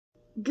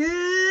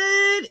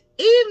Good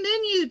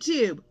evening,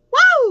 YouTube.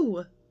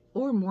 Woo!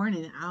 Or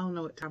morning. I don't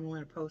know what time I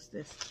want to post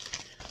this.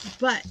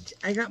 But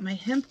I got my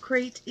hemp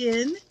crate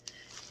in.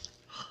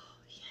 Oh,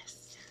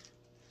 yes.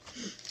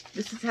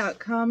 This is how it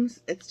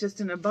comes. It's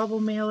just in a bubble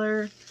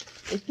mailer.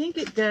 I think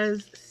it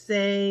does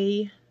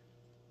say...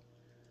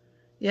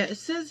 Yeah, it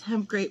says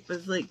hemp crate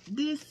was like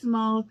this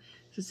small.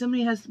 So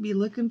somebody has to be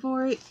looking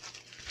for it.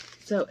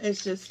 So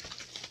it's just...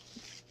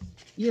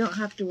 You don't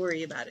have to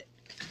worry about it.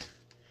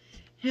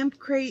 Hemp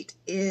Crate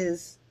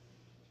is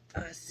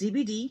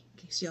CBD, in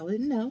case y'all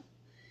didn't know.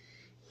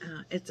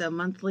 It's a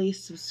monthly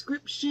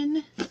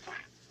subscription.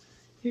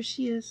 Here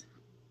she is.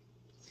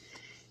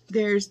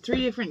 There's 3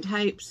 different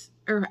types,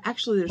 or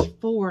actually there's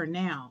 4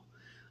 now.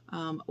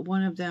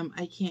 One of them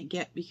I can't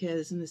get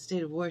because in the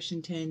state of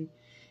Washington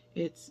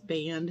it's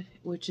banned,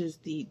 which is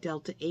the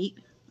Delta 8.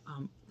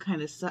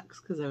 Kind of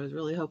sucks because I was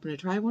really hoping to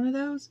try one of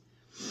those.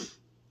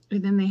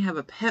 And then they have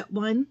a pet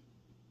one.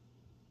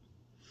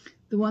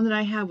 The one that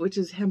I have, which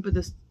is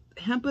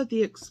Hempa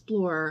the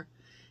Explorer,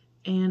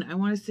 and I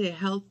want to say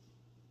health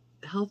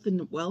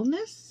and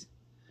wellness.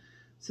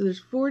 So there's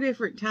 4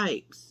 different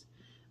types.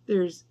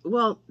 There's,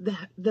 well,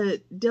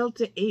 the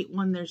Delta 8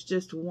 one, there's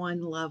just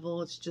one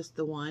level. It's just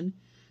the one.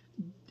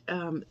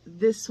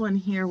 This one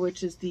here,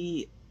 which is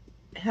the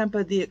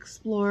Hempa the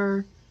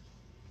Explorer,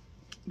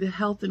 the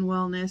health and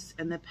wellness,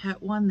 and the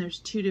pet one, there's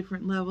 2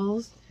 different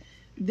levels.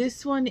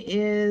 This one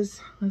is,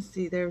 let's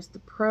see, there's the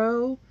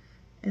Pro,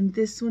 and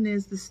this one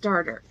is the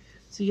starter.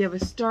 So you have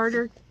a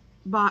starter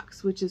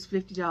box, which is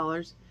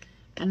 $50,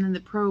 and then the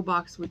Pro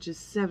box, which is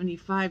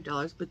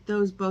 $75, but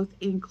those both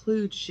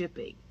include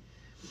shipping.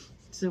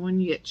 So when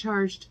you get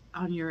charged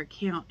on your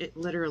account, it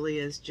literally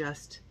is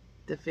just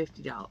the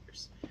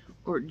 $50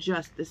 or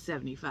just the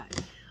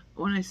 $75.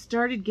 When I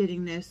started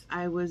getting this,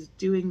 I was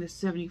doing the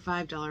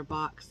 $75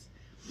 box,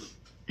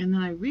 and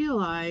then I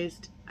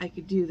realized I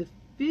could do the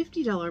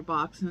 $50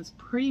 box, and it's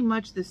pretty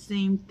much the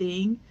same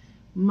thing,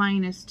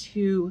 minus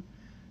two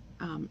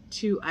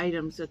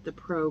items that the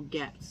Pro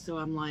gets. So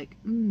I'm like,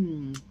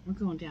 we're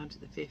going down to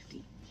the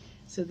 50.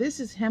 So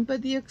this is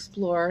Hempa the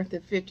Explorer, the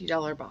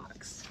 $50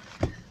 box.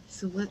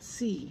 So let's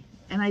see.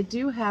 And I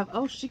do have,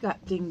 oh, she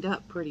got dinged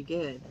up pretty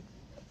good.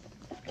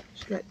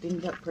 She got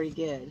dinged up pretty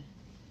good.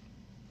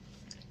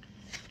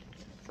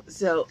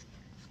 So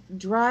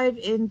drive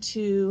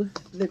into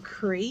the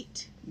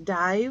crate,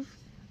 dive.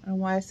 I don't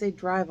know why I say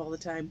drive all the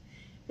time.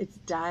 It's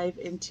dive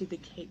into the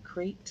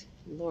crate.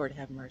 Lord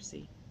have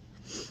mercy.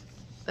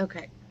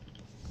 Okay.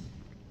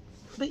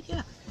 But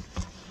yeah.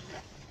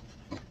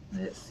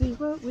 Let's see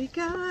what we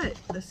got.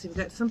 Let's see, we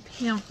got some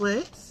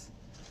pamphlets.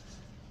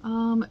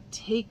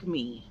 Take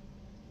Me.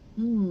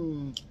 I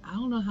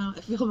don't know how I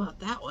feel about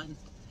that one.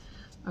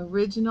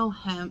 Original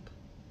hemp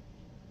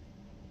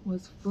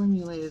was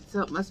formulated.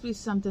 So it must be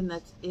something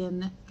that's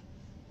in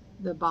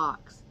the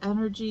box.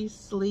 Energy,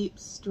 sleep,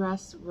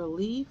 stress,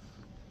 relief.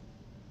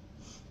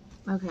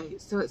 Okay,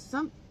 so it's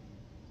some...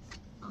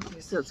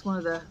 Okay, so it's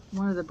one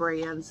of the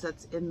brands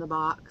that's in the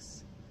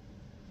box.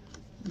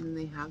 And then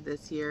they have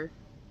this here.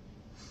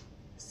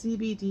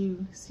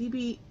 CBD,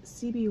 CB1,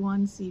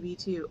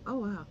 CB2. Oh,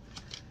 wow.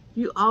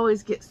 You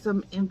always get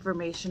some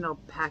informational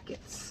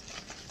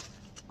packets.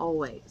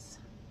 Always.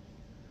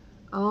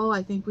 Oh,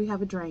 I think we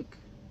have a drink.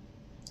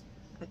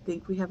 I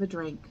think we have a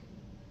drink.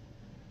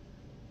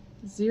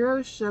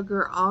 0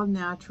 sugar, all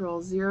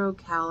natural, 0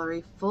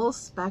 calorie, full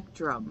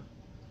spectrum.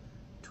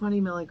 20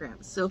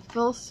 milligrams. So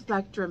full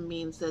spectrum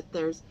means that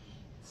there's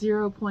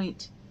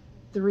 0.3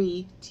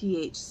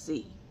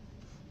 THC,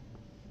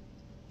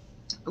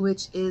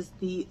 which is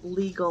the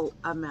legal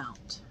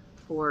amount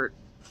for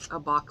a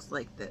box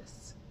like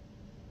this.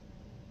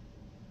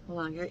 Hold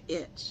on, I got an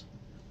itch.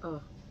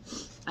 Oh,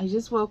 I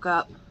just woke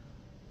up,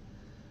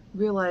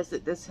 realized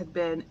that this had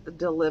been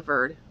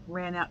delivered,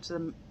 ran out to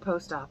the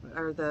post office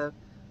or the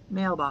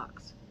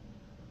mailbox.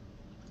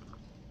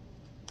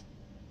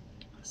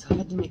 So I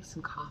had to make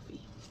some coffee.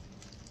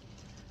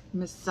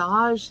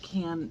 Massage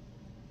can,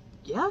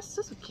 yes,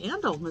 this is a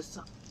candle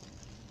massage.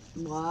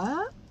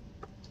 What?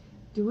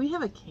 Do we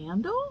have a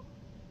candle?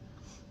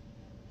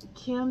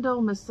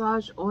 Candle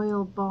massage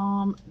oil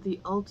balm, the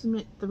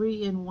ultimate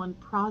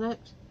 3-in-1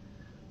 product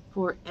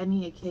for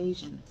any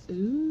occasion.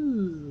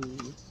 Ooh,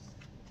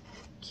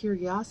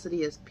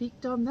 curiosity has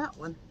peaked on that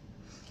one.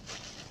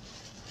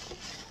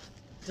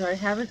 So I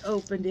haven't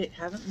opened it,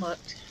 haven't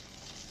looked.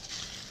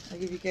 I'll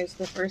give you guys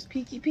the first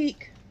peeky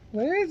peek.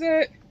 Where is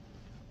it?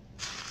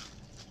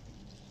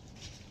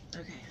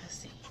 Okay, let's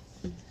see.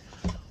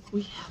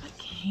 We have a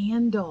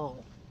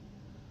candle.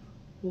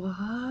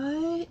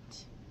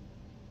 What?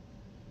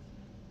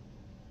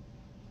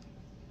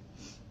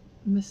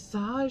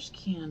 Massage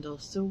candle.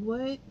 So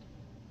what?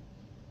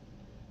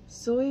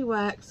 Soy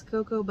wax,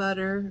 cocoa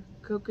butter,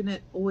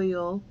 coconut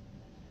oil,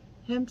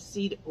 hemp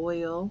seed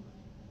oil,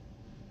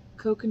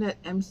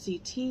 coconut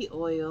MCT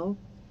oil,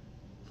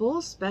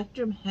 full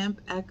spectrum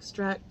hemp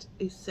extract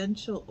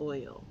essential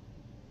oil.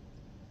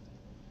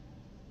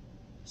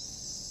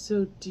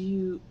 So do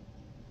you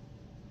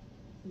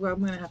well, I'm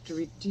going to have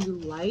to do you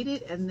light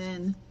it and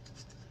then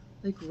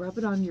like rub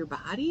it on your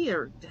body,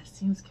 or that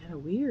seems kind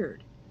of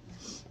weird.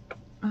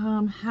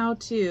 How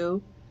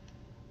to,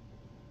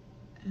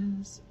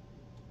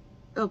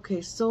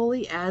 okay,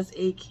 solely as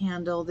a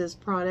candle, this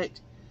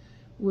product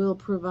will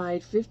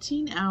provide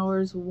 15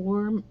 hours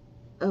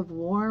of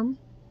warm,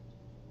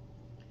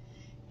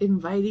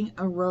 inviting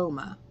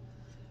aroma.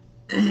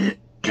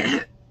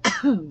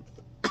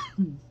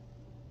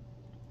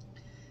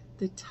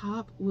 The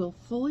top will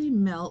fully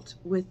melt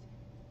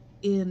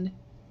within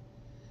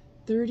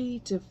 30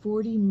 to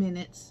 40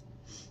 minutes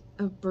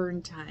of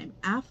burn time,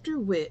 after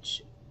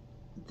which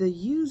the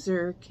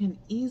user can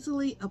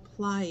easily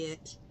apply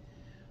it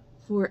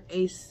for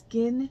a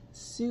skin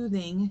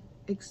soothing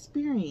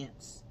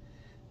experience.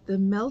 The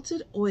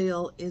melted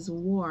oil is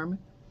warm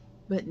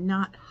but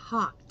not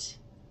hot,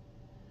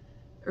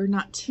 or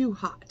not too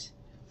hot.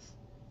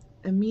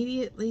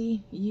 Immediate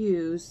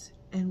use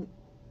and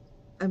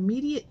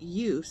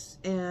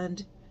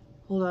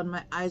hold on,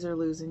 my eyes are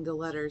losing the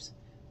letters.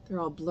 They're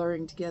all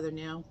blurring together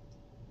now.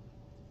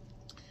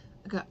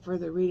 I got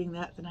further reading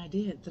that than I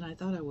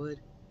thought I would.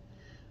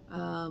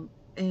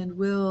 And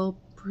will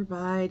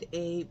provide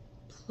a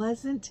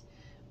pleasant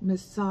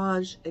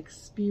massage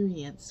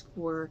experience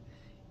for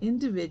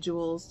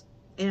individuals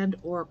and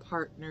or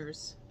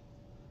partners.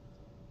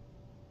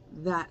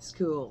 That's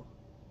cool.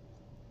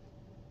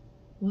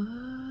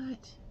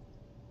 What?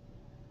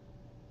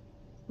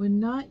 When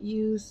not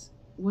in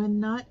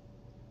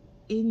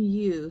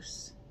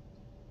use,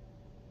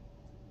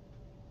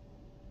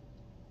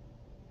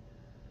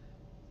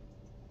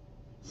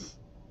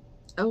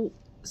 oh,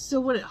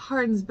 so when it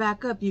hardens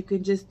back up, you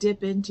can just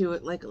dip into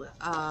it like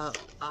a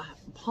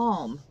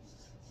balm,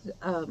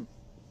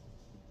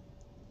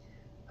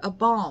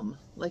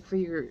 like for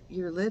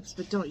your lips,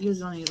 but don't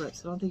use it on your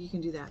lips. I don't think you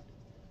can do that.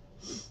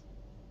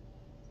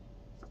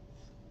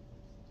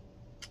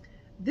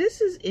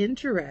 This is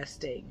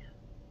interesting.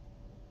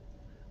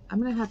 I'm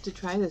gonna have to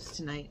try this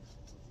tonight.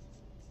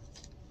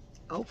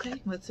 Okay,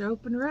 let's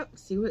open her up,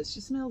 see what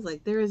she smells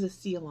like. There is a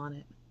seal on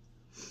it.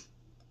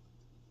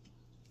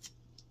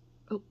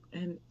 Oh,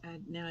 and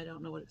now I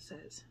don't know what it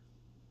says.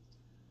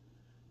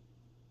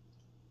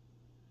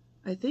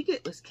 I think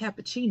it was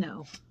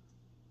cappuccino.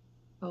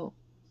 Oh,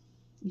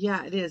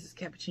 yeah, it is. It's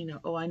cappuccino.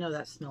 Oh, I know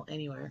that smell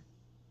anywhere.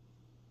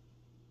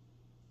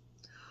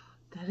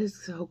 That is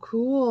so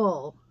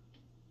cool.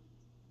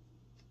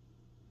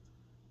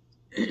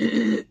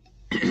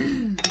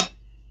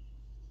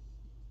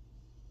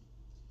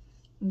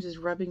 I'm just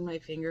rubbing my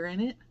finger in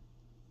it.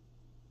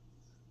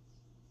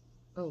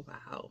 Oh,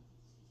 wow.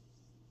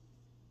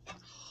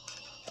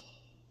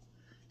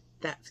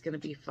 That's going to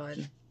be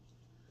fun.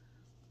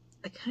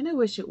 I kind of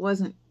wish it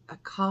wasn't a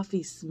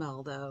coffee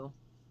smell, though.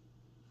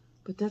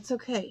 But that's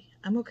okay.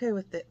 I'm okay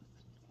with it.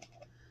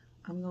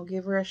 I'm going to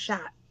give her a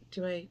shot.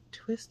 Do I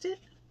twist it?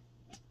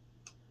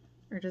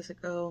 Or does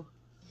it go?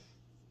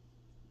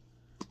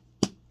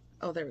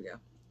 Oh, there we go.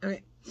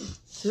 Okay.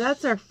 So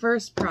that's our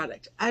first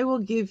product. I will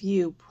give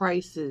you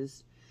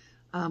prices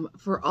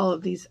for all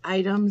of these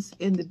items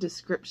in the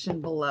description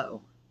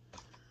below.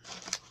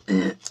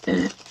 Okay,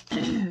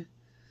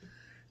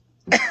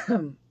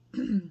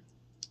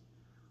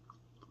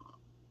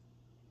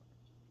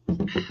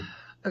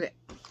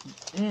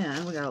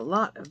 and we got a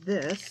lot of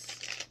this.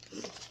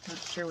 Not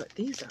sure what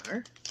these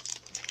are.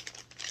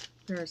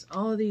 There's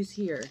all of these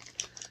here.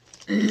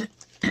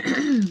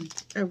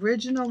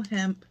 Original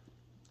hemp.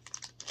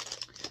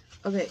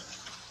 Okay.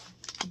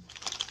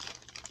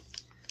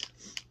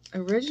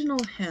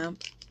 Original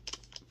hemp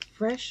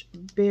fresh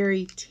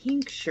berry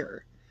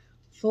tincture,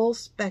 full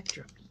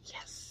spectrum.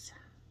 Yes.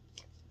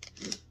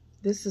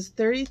 This is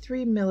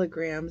 33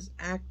 milligrams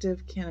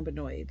active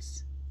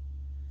cannabinoids.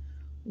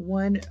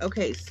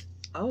 Okay.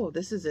 Oh,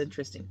 this is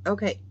interesting.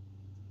 Okay.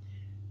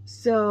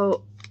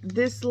 So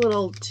this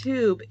little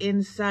tube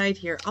inside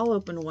here, I'll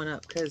open one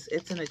up because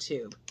it's in a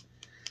tube.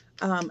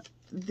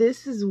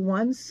 This is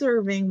one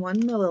serving,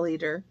 1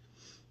 milliliter.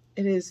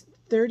 It is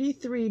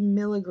 33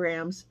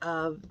 milligrams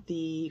of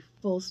the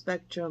full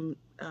spectrum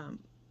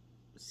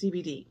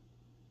CBD.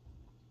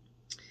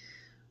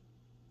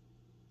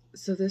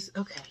 So this,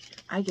 okay,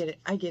 I get it.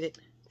 I get it.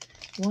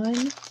 1,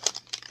 2,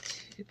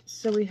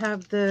 so we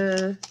have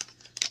the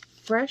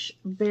fresh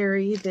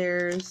berry.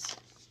 There's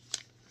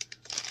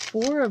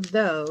 4 of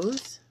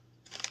those.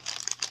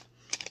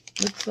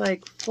 Looks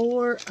like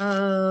 4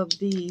 of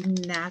the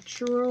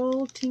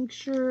natural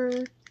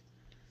tincture.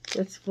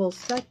 That's full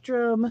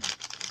spectrum.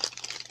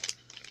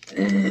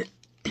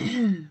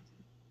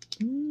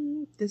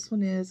 This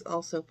one is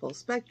also full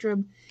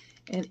spectrum,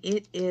 and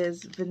it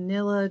is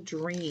Vanilla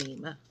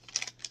Dream.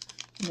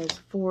 And there's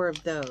 4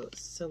 of those.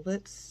 So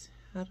let's,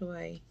 how do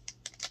I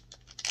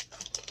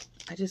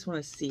just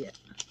want to see it.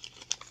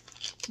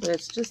 But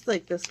it's just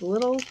like this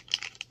little,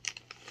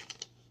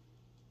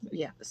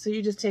 yeah, so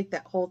you just take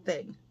that whole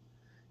thing,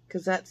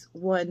 because that's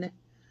 1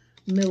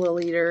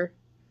 milliliter.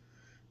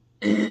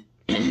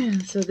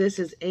 So this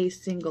is a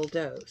single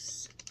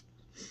dose.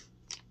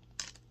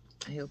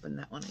 I opened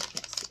that one, I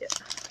can't see it.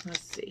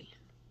 Let's see.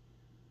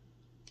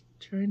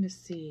 Trying to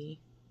see.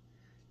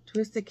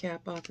 Twist the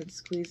cap off and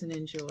squeeze and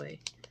enjoy.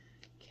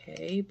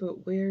 Okay,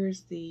 but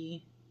where's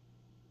the...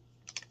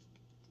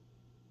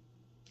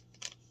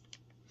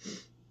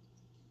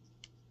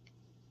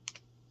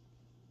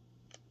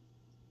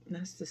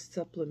 That's the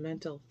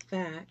supplemental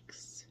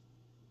facts.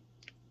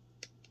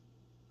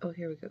 Oh,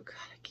 here we go. God,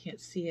 I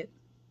can't see it.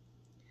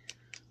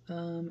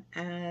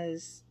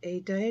 As a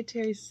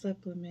dietary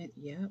supplement,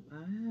 yep,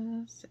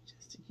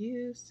 suggested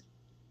use.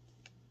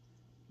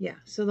 Yeah,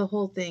 so the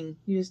whole thing,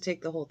 you just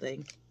take the whole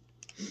thing.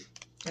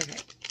 Okay.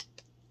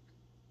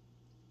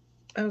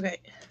 Okay,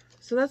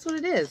 so that's what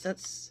it is.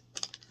 That's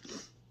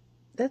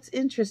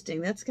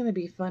interesting. That's going to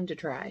be fun to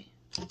try.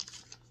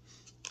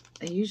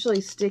 I usually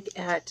stick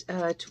at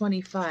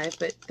 25,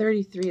 but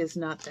 33 is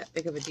not that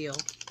big of a deal.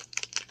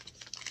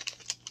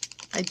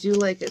 I do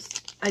like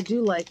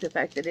the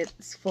fact that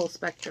it's full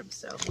spectrum,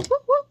 so.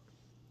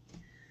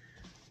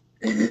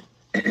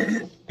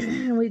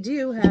 We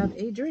do have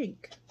a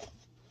drink.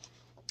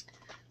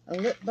 A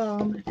lip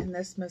balm, and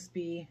this must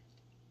be,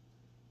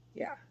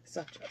 yeah,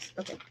 soft gels.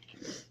 Okay.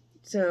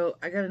 So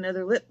I got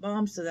another lip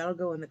balm, so that'll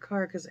go in the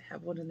car because I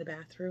have one in the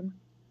bathroom.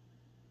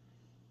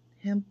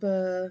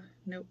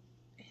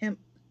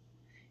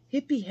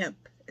 Hippy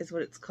Hemp is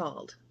what it's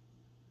called.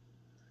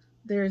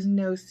 There is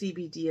no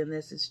CBD in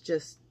this. It's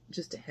just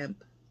a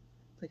hemp,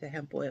 like a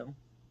hemp oil.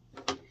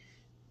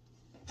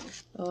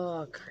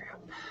 Oh crap!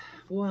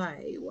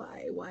 Why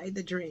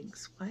the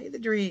drinks? Why the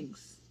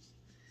drinks?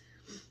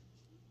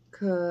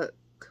 I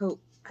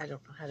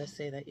don't know how to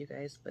say that, you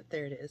guys, but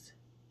there it is.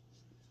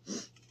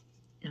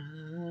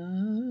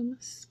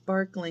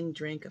 Sparkling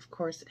drink. Of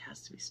course, it has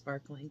to be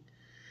sparkling.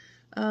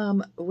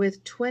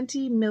 With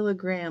 20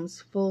 milligrams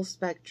full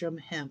spectrum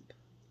hemp.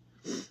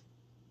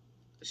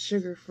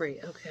 Sugar free.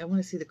 Okay, I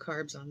want to see the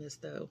carbs on this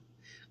though.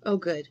 Oh,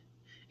 good.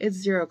 It's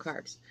 0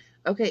 carbs.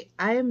 Okay,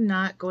 I am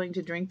not going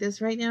to drink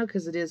this right now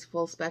because it is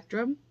full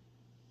spectrum.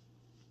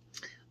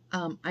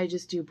 I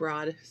just do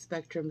broad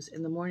spectrums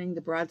in the morning.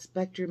 The broad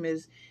spectrum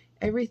is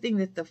everything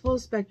that the full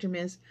spectrum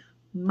is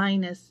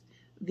minus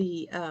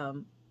the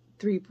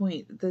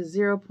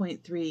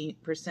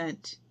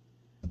 0.3%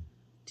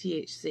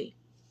 THC.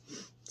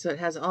 So it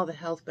has all the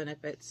health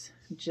benefits,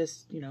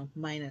 just, you know,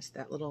 minus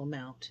that little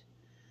amount.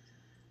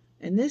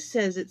 And this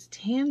says it's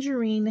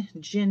tangerine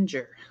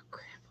ginger. Oh,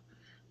 crap.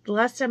 The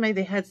last time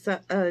they had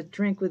a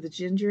drink with the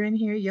ginger in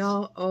here,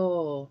 y'all,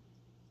 oh,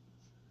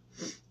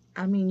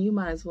 I mean, you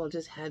might as well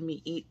just had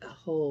me eat a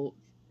whole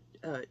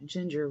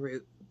ginger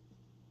root.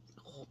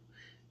 Oh.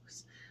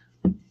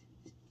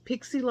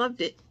 Pixi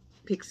loved it.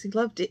 Pixi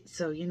loved it.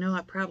 So, you know,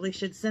 I probably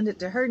should send it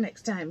to her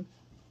next time.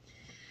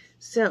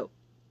 So,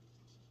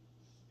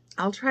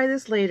 I'll try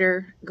this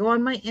later. Go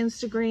on my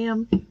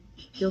Instagram.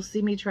 You'll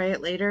see me try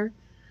it later.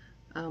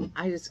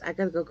 I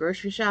gotta go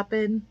grocery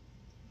shopping.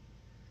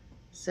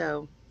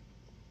 So,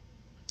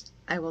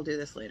 I will do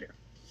this later.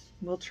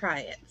 We'll try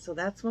it. So,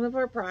 that's one of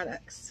our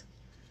products.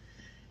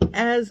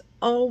 As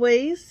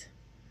always,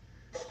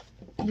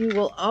 you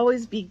will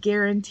always be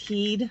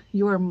guaranteed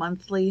your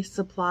monthly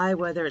supply,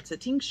 whether it's a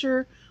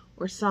tincture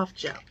or soft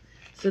gel.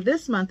 So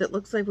this month it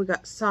looks like we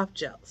got soft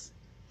gels.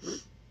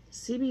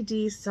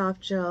 CBD soft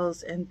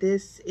gels, and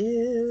this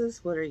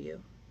is, what are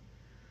you?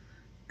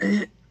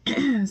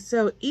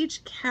 So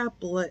each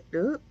caplet,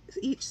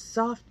 each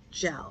soft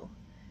gel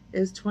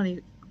is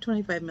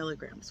 25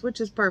 milligrams,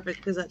 which is perfect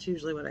because that's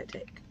usually what I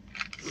take.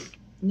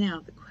 Now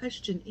the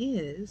question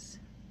is,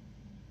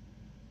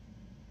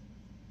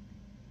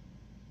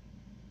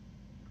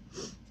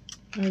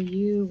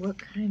 what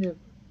kind of,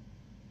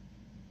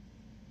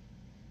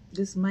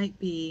 this might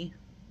be,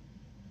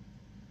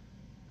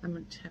 I'm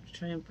going to have to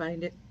try and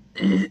find it.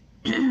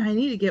 I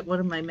need to get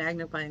one of my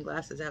magnifying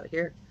glasses out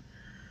here.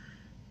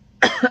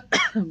 I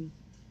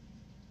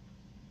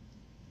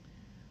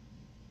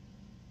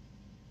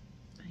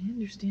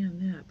understand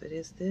that, but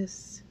is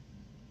this,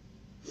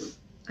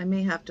 I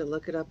may have to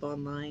look it up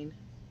online,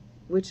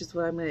 which is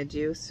what I'm going to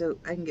do so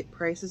I can get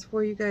prices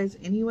for you guys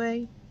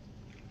anyway.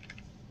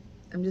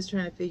 I'm just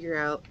trying to figure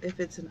out if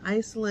it's an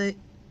isolate,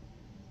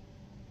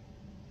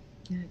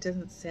 and it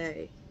doesn't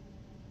say.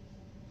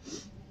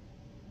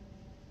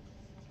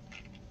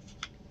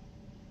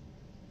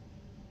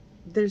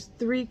 There's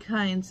 3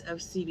 kinds of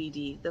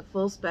CBD, the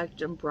full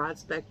spectrum, broad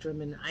spectrum,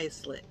 and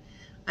isolate.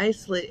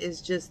 Isolate is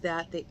just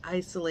that, they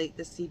isolate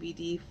the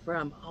CBD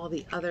from all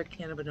the other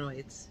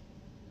cannabinoids.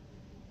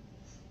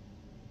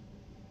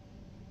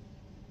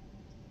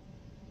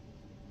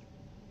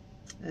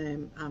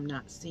 I'm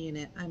not seeing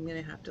it. I'm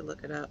going to have to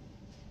look it up.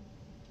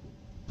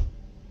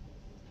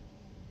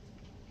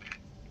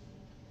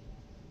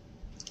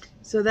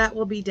 So that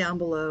will be down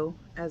below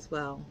as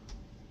well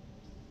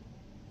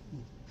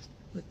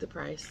with the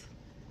price.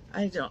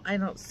 I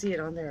don't see it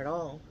on there at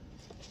all.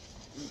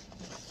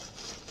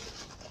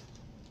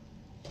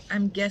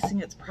 I'm guessing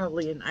it's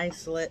probably an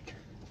isolate.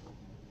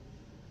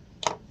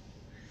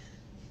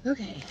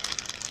 Okay.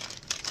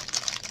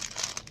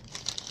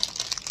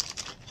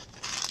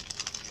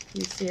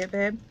 You see it,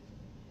 babe?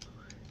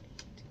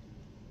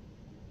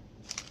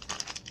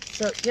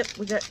 So, yep,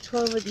 we got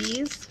 12 of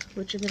these,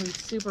 which are going to be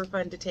super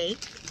fun to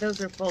take.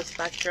 Those are full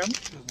spectrum.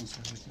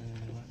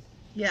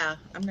 Yeah,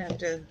 I'm going to have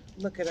to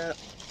look it up.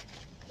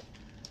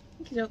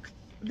 You know,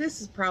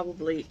 this is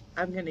probably,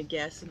 I'm going to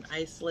guess, an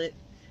isolate.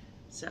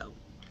 So,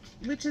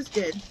 which is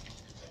good.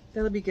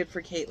 That'll be good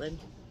for Caitlin.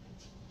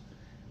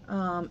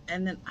 And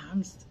then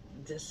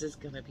this is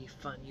going to be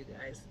fun, you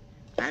guys.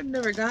 I've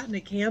never gotten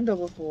a candle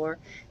before.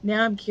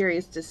 Now I'm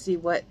curious to see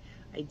what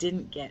I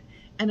didn't get.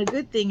 And a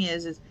good thing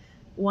is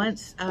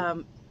once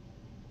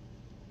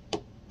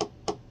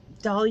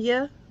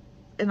Dahlia,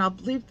 and I'll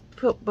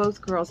put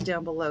both girls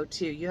down below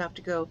too. You have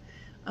to go,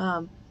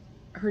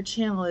 her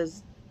channel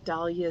is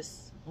Dahlia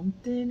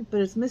something,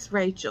 but it's Miss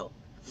Rachel.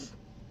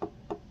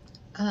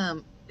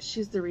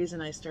 She's the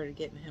reason I started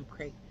getting Hemp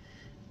Crate.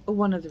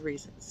 One of the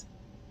reasons.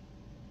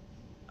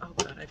 Oh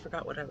God, I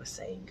forgot what I was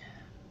saying.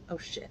 Oh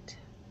shit.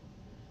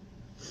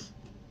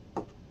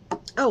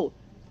 Oh,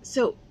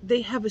 so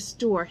they have a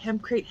store.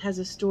 Hemp Crate has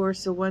a store,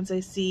 so once I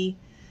see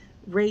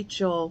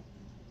Rachel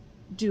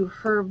do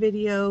her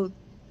video,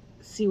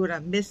 see what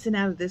I'm missing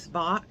out of this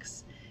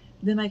box,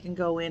 then I can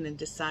go in and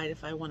decide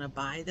if I want to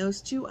buy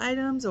those 2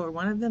 items or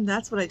one of them.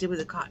 That's what I did with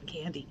the cotton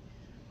candy.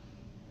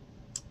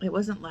 It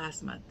wasn't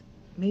last month.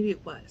 Maybe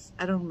it was.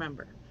 I don't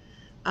remember.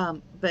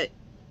 But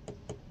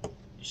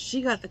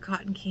she got the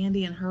cotton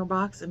candy in her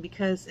box, and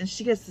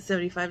she gets the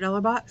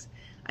 $75 box,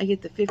 I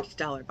get the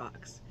 $50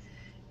 box.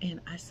 And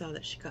I saw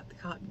that she got the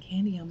cotton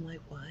candy. I'm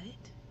like, what?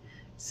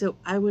 So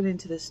I went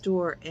into the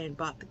store and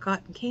bought the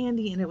cotton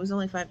candy, and it was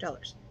only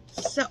 $5.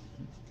 So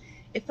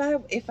if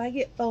I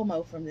get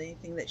FOMO from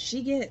anything that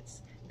she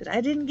gets that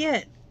I didn't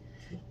get,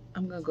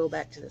 I'm gonna go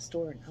back to the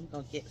store and I'm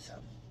gonna get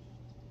some.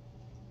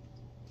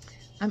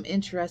 I'm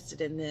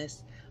interested in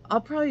this.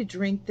 I'll probably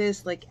drink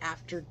this like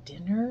after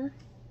dinner,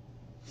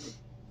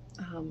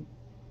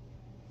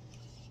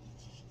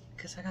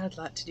 because I got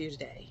a lot to do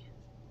today.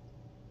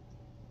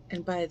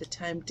 And by the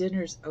time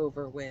dinner's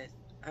over with,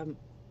 I'm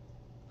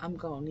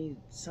gonna need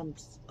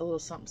a little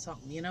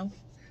something, you know?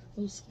 A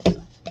little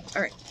something.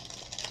 All right.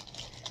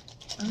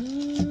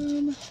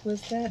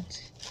 Was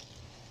that?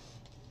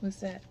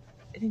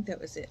 I think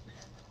that was it.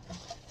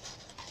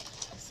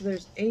 So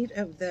there's 8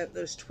 of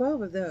there's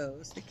 12 of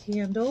those. The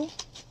candle.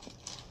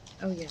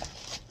 Oh yeah.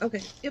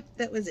 Okay. Yep,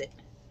 that was it.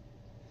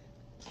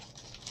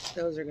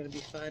 Those are gonna be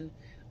fun.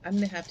 I'm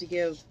gonna have to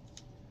give.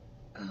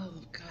 Oh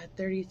God,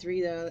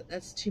 33 though.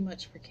 That's too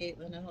much for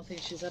Caitlin. I don't think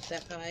she's up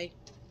that high.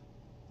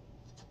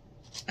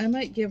 I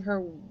might give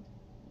her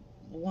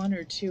 1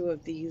 or 2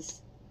 of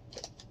these.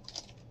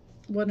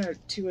 1 or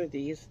 2 of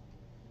these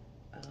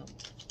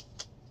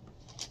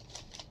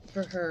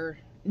for her,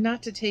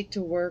 not to take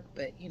to work,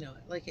 but you know,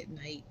 like at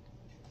night.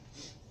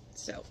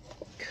 So,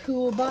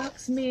 cool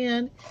box,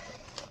 man.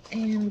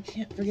 And we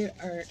can't forget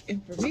our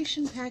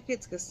information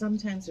packets, because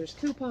sometimes there's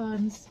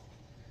coupons.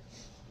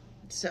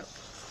 So,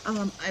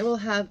 I will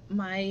have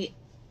my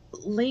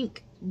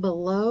link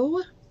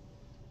below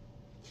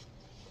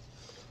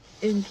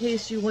in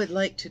case you would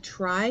like to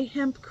try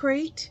Hemp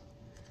Crate.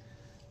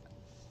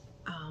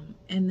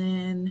 And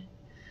then,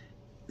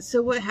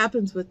 so what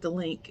happens with the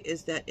link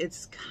is that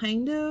it's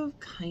kind of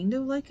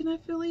like an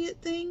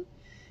affiliate thing.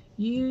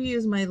 You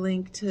use my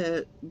link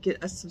to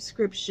get a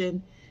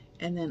subscription,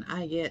 and then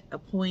I get a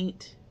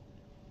point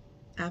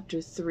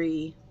after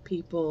 3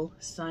 people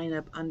sign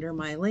up under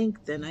my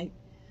link. Then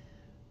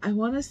I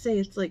want to say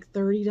it's like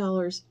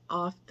 $30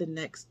 off the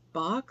next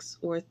box,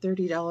 or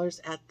 $30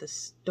 at the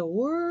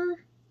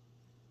store,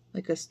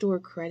 like a store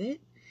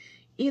credit.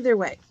 Either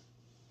way,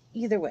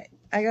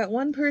 I got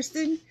 1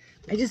 person.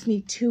 I just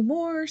need 2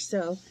 more.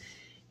 So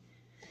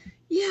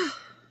yeah,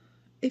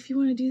 if you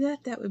want to do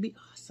that, that would be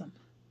awesome.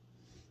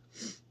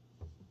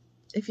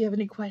 If you have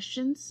any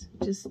questions,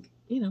 just,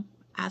 you know,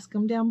 ask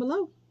them down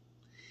below.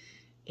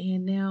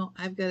 And now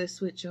I've got to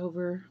switch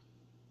over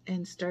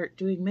and start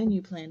doing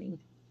menu planning.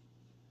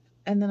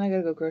 And then I got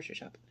to go grocery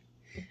shopping.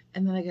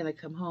 And then I got to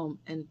come home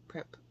and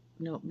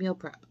meal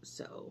prep.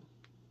 So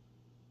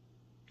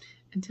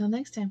until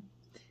next time,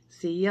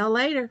 see y'all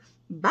later.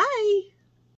 Bye.